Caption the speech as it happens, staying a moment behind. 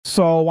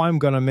So I'm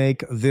going to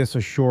make this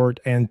a short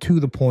and to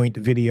the point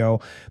video.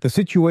 The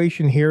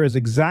situation here is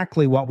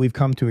exactly what we've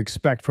come to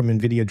expect from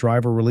NVIDIA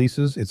driver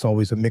releases. It's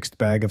always a mixed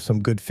bag of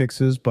some good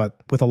fixes, but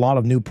with a lot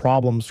of new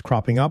problems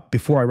cropping up.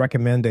 Before I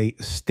recommend a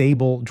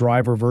stable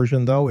driver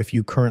version, though, if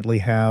you currently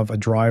have a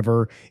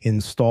driver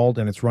installed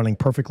and it's running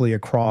perfectly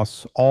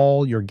across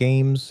all your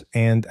games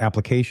and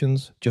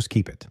applications, just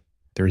keep it.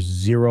 There's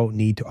zero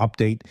need to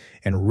update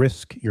and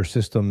risk your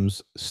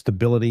system's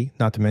stability,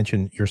 not to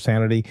mention your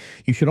sanity.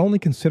 You should only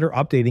consider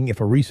updating if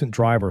a recent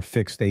driver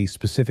fixed a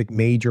specific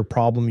major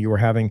problem you were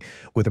having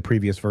with a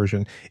previous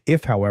version.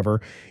 If,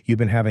 however, you've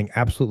been having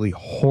absolutely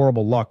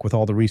horrible luck with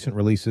all the recent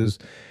releases,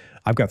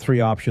 I've got three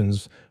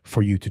options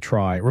for you to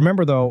try.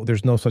 Remember, though,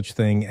 there's no such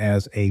thing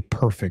as a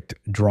perfect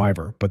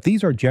driver, but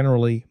these are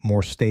generally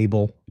more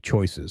stable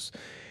choices.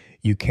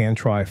 You can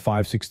try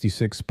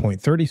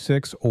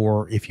 566.36,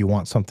 or if you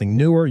want something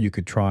newer, you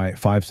could try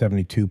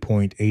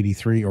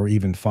 572.83 or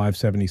even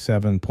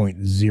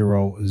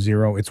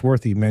 577.00. It's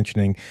worth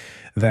mentioning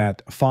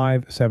that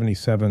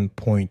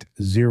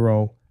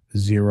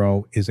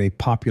 577.00 is a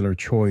popular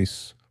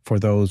choice for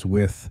those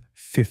with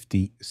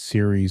 50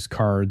 series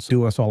cards.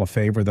 Do us all a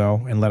favor,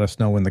 though, and let us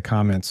know in the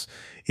comments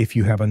if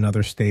you have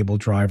another stable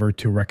driver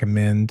to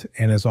recommend.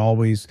 And as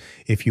always,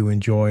 if you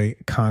enjoy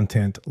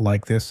content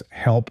like this,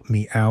 help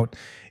me out.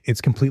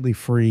 It's completely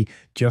free.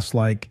 Just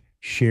like,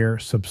 share,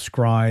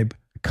 subscribe,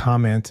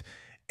 comment,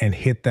 and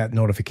hit that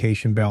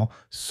notification bell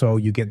so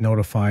you get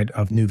notified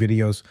of new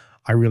videos.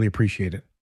 I really appreciate it.